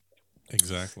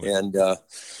 Exactly. And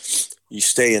you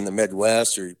stay in the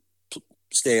Midwest or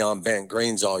stay on bent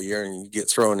greens all year and you get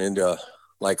thrown into,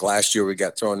 like last year, we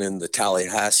got thrown in the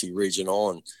Tallahassee regional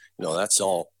and, you know, that's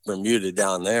all Bermuda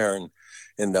down there and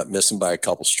ended up missing by a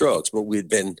couple strokes, but we'd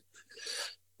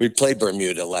played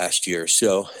Bermuda last year.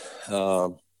 So,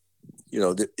 you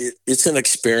know, it's an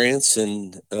experience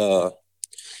and our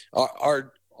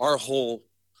whole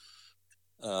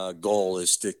goal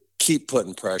is to keep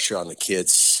putting pressure on the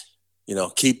kids, you know,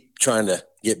 keep trying to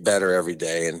get better every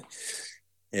day. And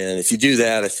if you do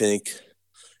that, I think,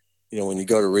 you know, when you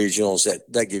go to regionals,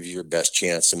 that gives you your best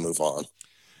chance to move on.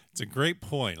 It's a great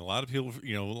point. A lot of people,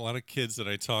 you know, a lot of kids that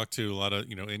I talk to, a lot of,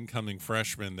 you know, incoming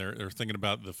freshmen, they're thinking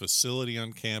about the facility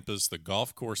on campus, the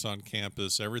golf course on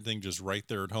campus, everything just right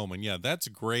there at home. And yeah, that's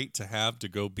great to have to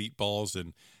go beat balls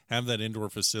and have that indoor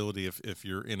facility if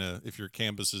your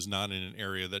campus is not in an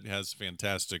area that has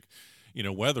fantastic, you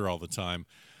know, weather all the time.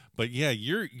 But yeah,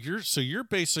 you're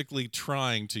basically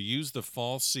trying to use the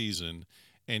fall season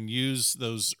and use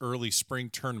those early spring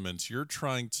tournaments. You're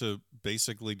trying to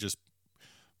basically just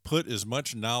put as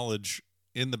much knowledge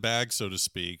in the bag, so to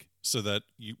speak, so that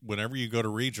whenever you go to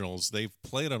regionals, they've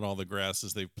played on all the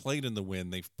grasses, they've played in the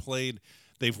wind,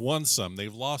 they've won some,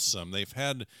 they've lost some,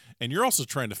 and you're also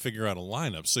trying to figure out a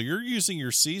lineup. So you're using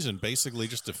your season basically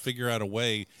just to figure out a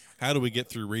way, how do we get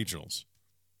through regionals?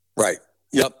 Right.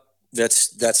 Yep.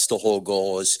 That's the whole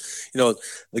goal is, you know,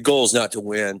 the goal is not to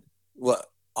win. Well,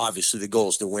 obviously the goal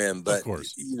is to win, but,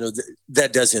 you know,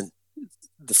 that doesn't,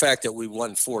 the fact that we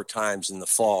won 4 times in the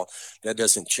fall, that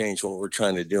doesn't change what we're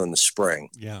trying to do in the spring.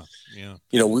 Yeah. Yeah.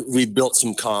 You know, we built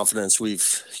some confidence.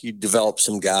 We've developed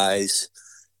some guys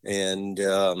and,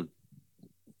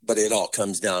 but it all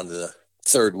comes down to the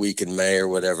 3rd week in May or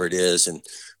whatever it is and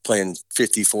playing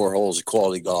 54 holes of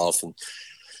quality golf and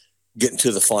getting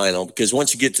to the final, because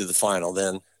once you get to the final,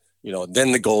 then, you know,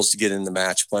 then the goal is to get into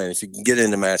match play. And if you can get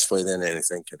into match play, then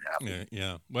anything can happen.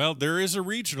 Yeah. Well, there is a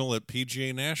regional at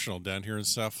PGA National down here in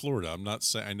South Florida. I'm not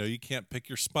saying, I know you can't pick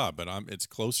your spot, but it's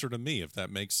closer to me if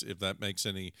that makes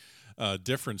any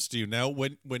difference to you. Now,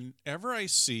 whenever I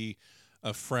see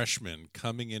a freshman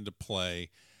coming into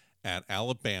play at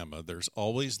Alabama, there's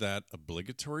always that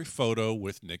obligatory photo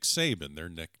with Nick Saban,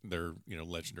 their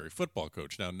legendary football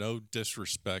coach. Now, no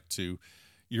disrespect to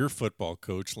your football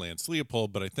coach, Lance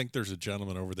Leopold, but I think there's a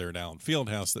gentleman over there at Allen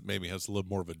Fieldhouse that maybe has a little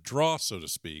more of a draw, so to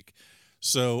speak.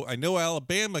 So I know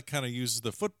Alabama kind of uses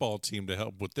the football team to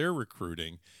help with their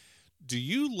recruiting. Do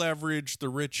you leverage the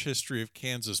rich history of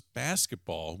Kansas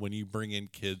basketball when you bring in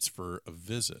kids for a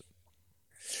visit?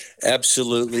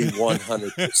 Absolutely,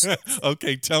 100%.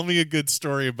 Okay, tell me a good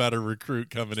story about a recruit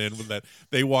coming in with that.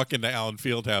 They walk into Allen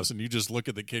Fieldhouse and you just look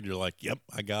at the kid, you're like, yep,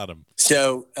 I got him.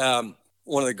 So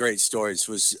one of the great stories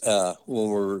was when we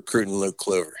were recruiting Luke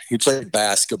Kluver. He played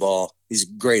basketball. He's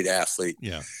a great athlete.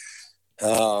 Yeah.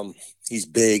 He's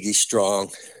big. He's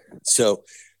strong. So,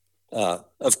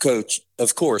 of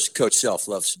course, Coach Self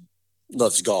loves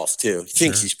golf too. He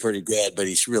thinks he's pretty good, but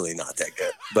he's really not that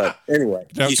good. But anyway,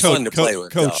 now, he's fun to play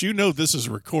with. Coach, you know this is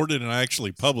recorded and I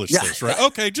actually published this, right?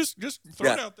 Okay, just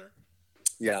throw it out there.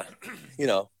 Yeah,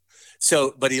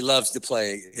 So, but he loves to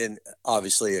play, and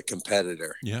obviously a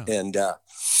competitor. Yeah. And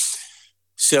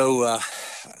so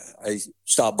I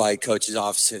stopped by Coach's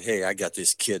office and said, "Hey, I got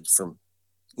this kid from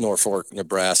Norfolk,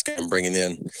 Nebraska. I'm bringing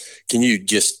in. Can you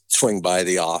just swing by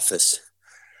the office?"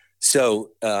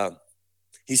 So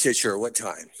he said, "Sure. What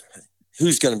time?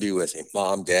 Who's going to be with him?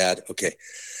 Mom, Dad? Okay."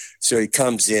 So he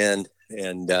comes in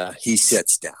and he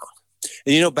sits down.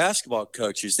 And, basketball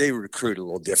coaches, they recruit a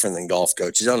little different than golf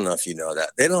coaches. I don't know if you know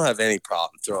that. They don't have any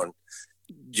problem throwing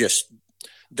just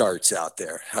darts out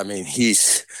there. I mean,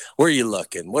 where are you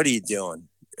looking? What are you doing?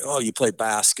 Oh, you play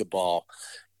basketball.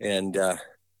 And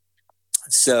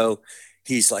so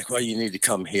he's like, "Well, you need to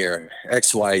come here,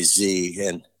 X, Y,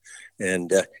 Z."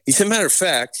 And he said, "Matter of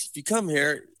fact, if you come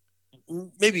here,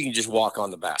 maybe you can just walk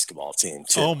on the basketball team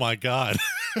too." Oh my God.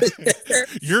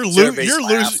 You're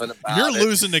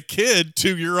losing a kid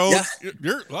to your own. Yeah.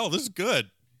 This is good.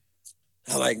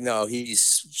 I'm like, "No,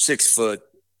 he's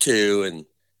 6'2" and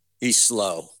he's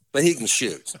slow, but he can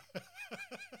shoot.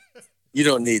 You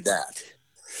don't need that."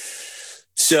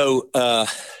 So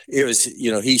it was,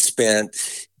 he spent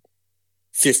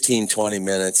 15, 20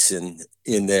 minutes in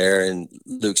there, and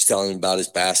Luke's telling him about his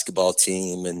basketball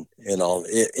team and all.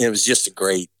 It was just a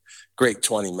great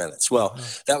 20 minutes. Well,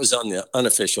 that was on the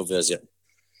unofficial visit.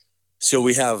 So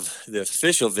we have the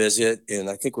official visit, and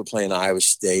I think we're playing Iowa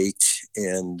State.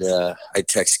 And I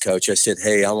text Coach. I said,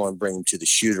 "Hey, I want to bring him to the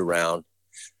shoot around.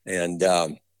 And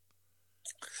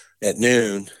at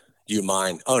noon, do you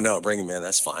mind?" "Oh, no, bring him in.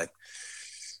 That's fine."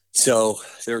 So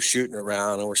they're shooting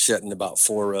around, and we're sitting about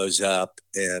 4 rows up.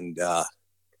 And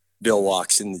Bill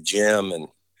walks in the gym, and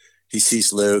he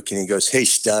sees Luke, and he goes, "Hey,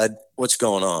 stud, what's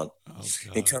going on?"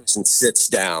 He comes and sits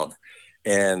down.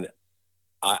 And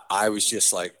I was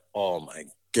just like, "Oh, my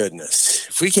goodness.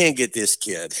 If we can't get this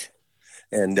kid."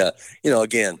 And,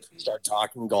 again, start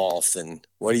talking golf and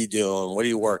what are you doing? What are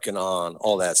you working on?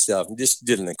 All that stuff. And just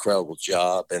did an incredible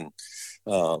job and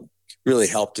really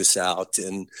helped us out.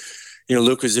 And,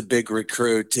 Luke was a big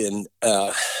recruit. And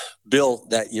Bill,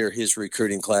 that year, his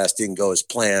recruiting class didn't go as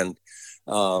planned.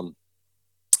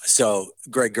 So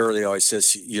Greg Gurley always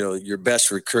says, your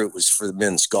best recruit was for the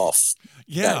men's golf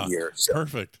that year. So,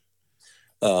 perfect.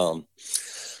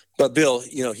 But Bill,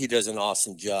 he does an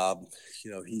awesome job.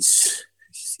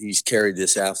 He's carried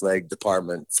this athletic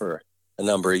department for a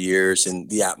number of years, and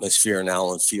the atmosphere in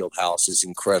Allen Fieldhouse is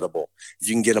incredible. If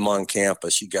you can get him on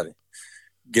campus, you got to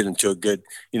get him to a good,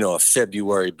 a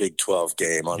February Big 12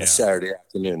 game on a Saturday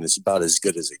afternoon. It's about as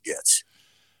good as it gets.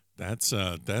 That's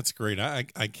great. I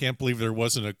can't believe there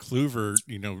wasn't a Kluver,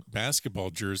 basketball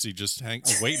jersey just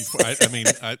waiting for.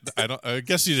 I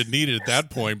guess he didn't need it at that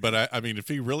point, but I mean, if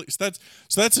he really,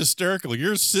 that's hysterical.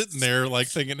 You're sitting there like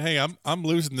thinking, "Hey, I'm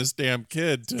losing this damn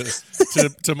kid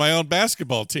to my own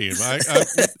basketball team." Oh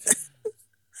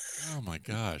my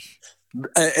gosh.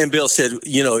 And Bill said,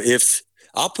 if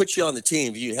I'll put you on the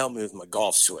team, you help me with my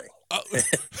golf swing.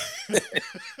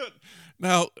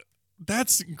 Now.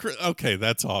 That's okay.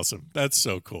 That's awesome. That's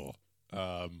so cool.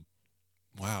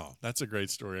 Wow, that's a great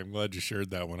story. I'm glad you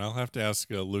shared that one. I'll have to ask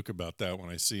Luke about that when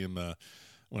I see him.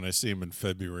 When I see him in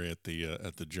February at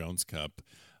the Jones Cup.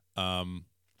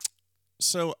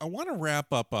 So I want to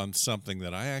wrap up on something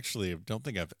that I actually don't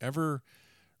think I've ever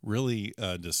really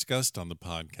discussed on the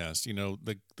podcast.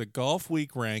 The Golf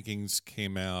Week rankings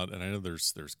came out, and I know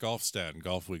there's Golf Stat and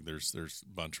Golf Week. There's a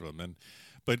bunch of them,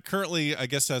 but currently, I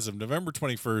guess as of November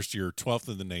 21st, you're 12th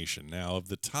in the nation. Now, of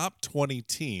the top 20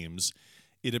 teams,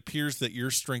 it appears that your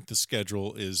strength of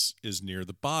schedule is near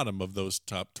the bottom of those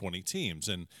top 20 teams.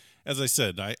 And as I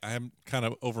said, I'm kind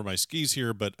of over my skis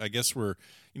here, but I guess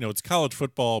it's college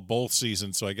football bowl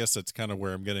season, so I guess that's kind of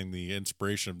where I'm getting the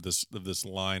inspiration of this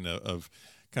line of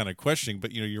kind of questioning.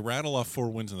 But you rattle off 4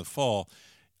 wins in the fall.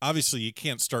 Obviously, you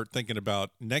can't start thinking about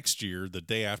next year the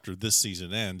day after this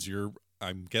season ends.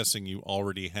 I'm guessing you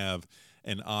already have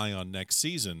an eye on next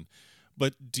season.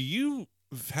 But do you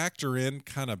factor in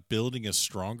kind of building a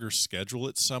stronger schedule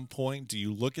at some point? Do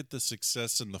you look at the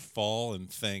success in the fall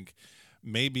and think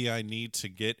maybe I need to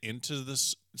get into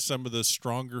some of the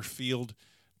stronger field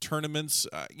tournaments?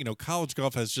 College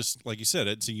golf has, just like you said,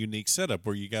 it's a unique setup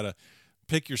where you got to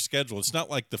pick your schedule. It's not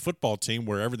like the football team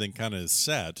where everything kind of is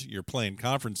set. You're playing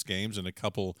conference games and a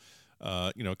couple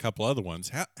other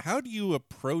ones. How do you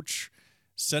approach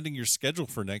setting your schedule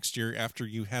for next year after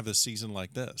you have a season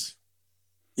like this?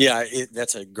 Yeah,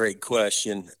 that's a great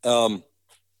question. We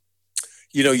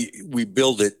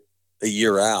build it a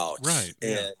year out, right?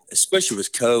 And yeah. Especially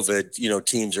with COVID,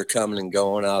 teams are coming and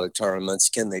going out of tournaments.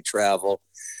 Can they travel?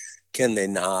 Can they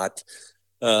not?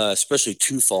 Especially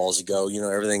 2 falls ago,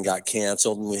 everything got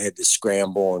canceled and we had to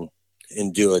scramble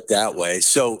and do it that way.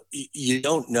 So you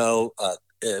don't know.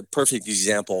 A perfect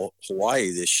example,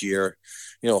 Hawaii this year.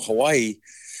 Hawaii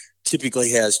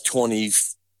typically has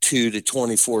 22 to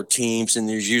 24 teams, and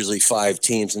there's usually 5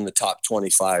 teams in the top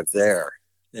 25 there.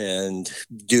 And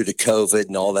due to COVID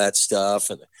and all that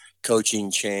stuff and the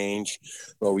coaching change,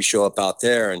 well, we show up out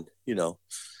there and,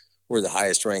 we're the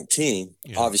highest ranked team.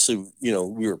 Yeah. Obviously,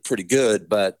 we were pretty good,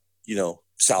 but,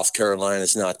 South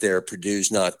Carolina's not there.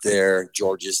 Purdue's not there.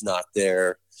 Georgia's not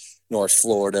there. North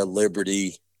Florida,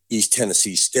 Liberty, East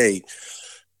Tennessee State.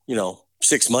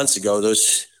 6 months ago,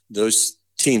 those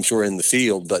teams were in the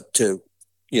field, but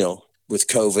with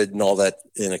COVID and all that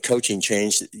and a coaching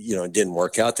change, it didn't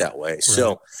work out that way. Right.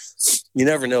 So you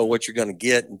never know what you're going to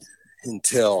get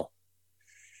until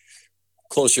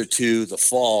closer to the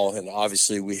fall. And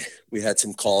obviously we had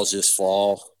some calls this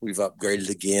fall. We've upgraded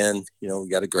again. We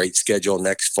got a great schedule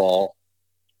next fall.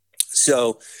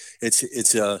 So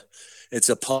it's a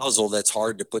puzzle that's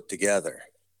hard to put together.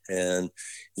 And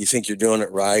you think you're doing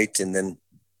it right. And then,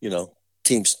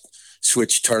 teams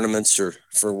switch tournaments or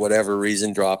for whatever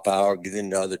reason, drop out, get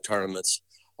into other tournaments,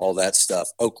 all that stuff.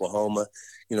 Oklahoma,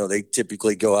 they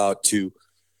typically go out to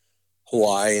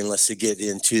Hawaii unless they get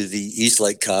into the East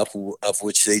Lake Cup, of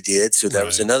which they did. So that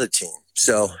was another team.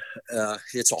 So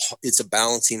it's a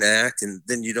balancing act, and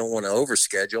then you don't want to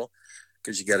overschedule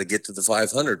because you got to get to the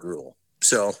 500 rule.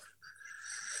 So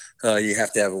you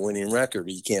have to have a winning record.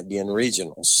 You can't be in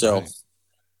regionals. So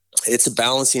it's a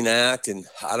balancing act, and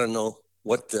I don't know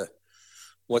what the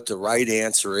right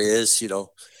answer is.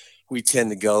 We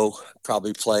tend to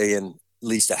probably play in at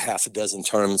least a half a dozen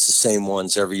tournaments, the same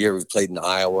ones every year. We've played in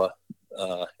Iowa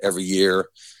every year.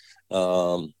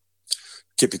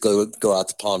 Typically we'll go out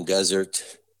to Palm Desert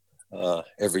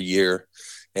every year.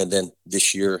 And then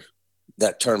this year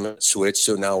that tournament switched.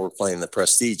 So now we're playing the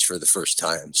Prestige for the first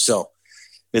time. So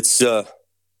it's a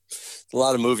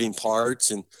lot of moving parts.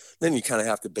 And then you kind of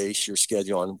have to base your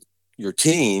schedule on your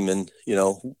team. And,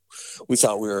 we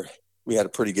thought we had a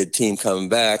pretty good team coming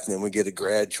back, and then we get a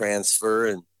grad transfer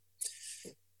and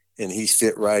he's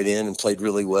fit right in and played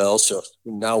really well. So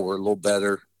now we're a little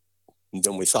better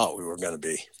than we thought we were going to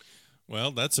be.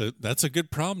 Well, that's a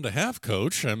good problem to have,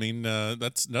 Coach. I mean,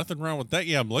 that's nothing wrong with that.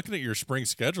 Yeah, I'm looking at your spring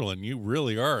schedule, and you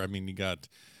really are. I mean, you got,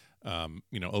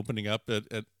 opening up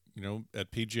at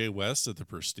PGA West at the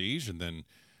Prestige, and then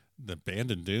the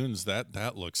Bandon Dunes.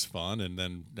 That looks fun, and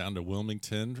then down to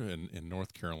Wilmington in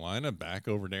North Carolina, back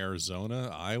over to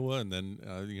Arizona, Iowa, and then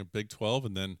Big 12,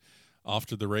 and then off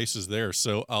to the races there.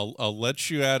 So I'll let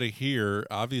you out of here.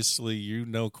 Obviously, you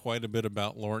know quite a bit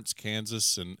about Lawrence,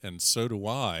 Kansas, and so do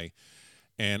I.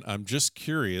 And I'm just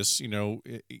curious,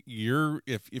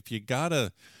 if you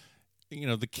gotta,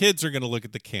 the kids are going to look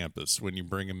at the campus when you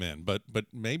bring them in, but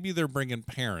maybe they're bringing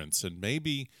parents, and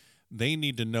maybe they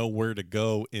need to know where to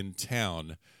go in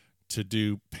town to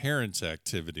do parents'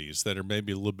 activities that are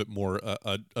maybe a little bit more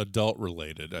adult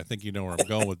related. I think you know where I'm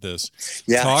going with this.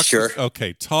 Yeah, sure.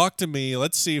 Okay, talk to me.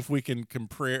 Let's see if we can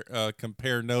compare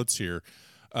notes here.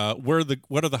 What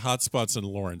are the hot spots in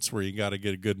Lawrence where you got to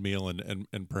get a good meal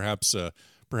and perhaps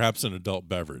an adult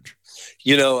beverage?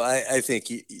 I think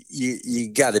you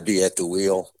got to be at the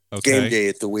wheel. Okay. Game day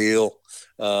at the wheel.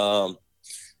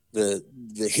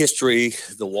 The history,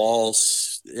 the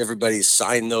walls, everybody's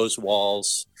signed those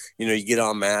walls. You get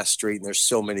on Mass Street and there's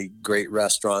so many great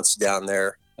restaurants down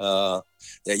there that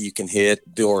you can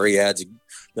hit. Doriad's,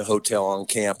 the hotel on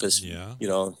campus. Yeah.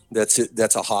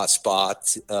 That's a hot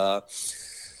spot.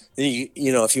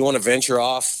 If you want to venture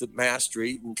off the Mass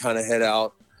Street and kind of head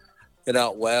out been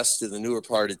out west to the newer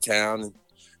part of town. And,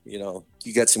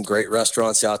 you got some great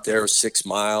restaurants out there, 6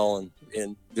 Mile,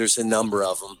 and there's a number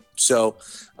of them. So,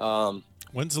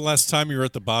 when's the last time you were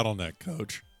at the Bottleneck,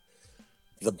 Coach?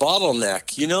 The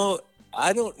Bottleneck,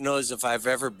 I don't know as if I've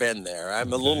ever been there.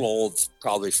 I'm a little old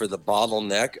probably for the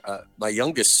Bottleneck. My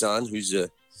youngest son, who's a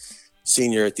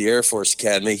senior at the Air Force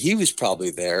Academy, he was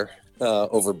probably there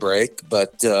over break,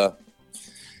 but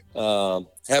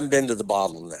haven't been to the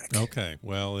Bottleneck. Okay,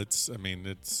 well, it's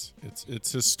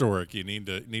historic. You need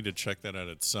to check that out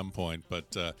at some point.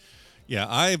 But yeah,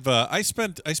 I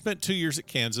spent 2 years at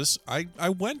Kansas. I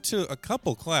went to a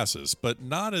couple classes, but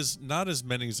not as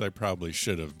many as I probably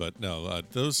should have. But no,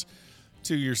 those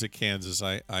 2 years at Kansas,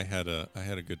 I had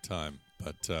a good time.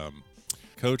 But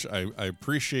Coach, I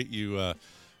appreciate you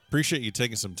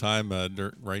taking some time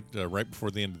right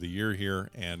before the end of the year here,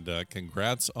 and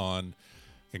congrats on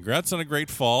a great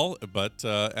fall. But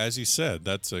as you said,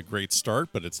 that's a great start,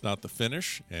 but it's not the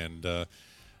finish. And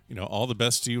all the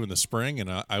best to you in the spring.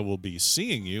 And I will be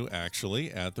seeing you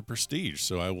actually at the Prestige,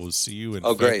 so I will see you in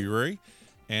February.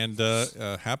 And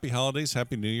happy holidays,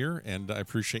 happy New Year, and I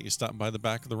appreciate you stopping by the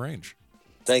Back of the Range.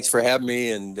 Thanks for having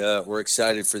me, and we're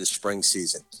excited for the spring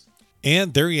season.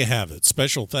 And there you have it.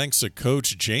 Special thanks to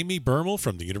Coach Jamie Bermel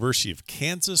from the University of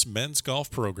Kansas Men's Golf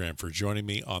Program for joining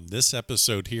me on this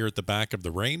episode here at the Back of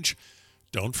the Range.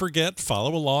 Don't forget,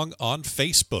 follow along on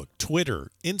Facebook,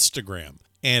 Twitter, Instagram,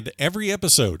 and every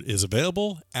episode is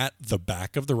available at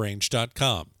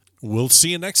thebackoftherange.com. We'll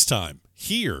see you next time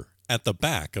here at the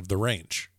Back of the Range.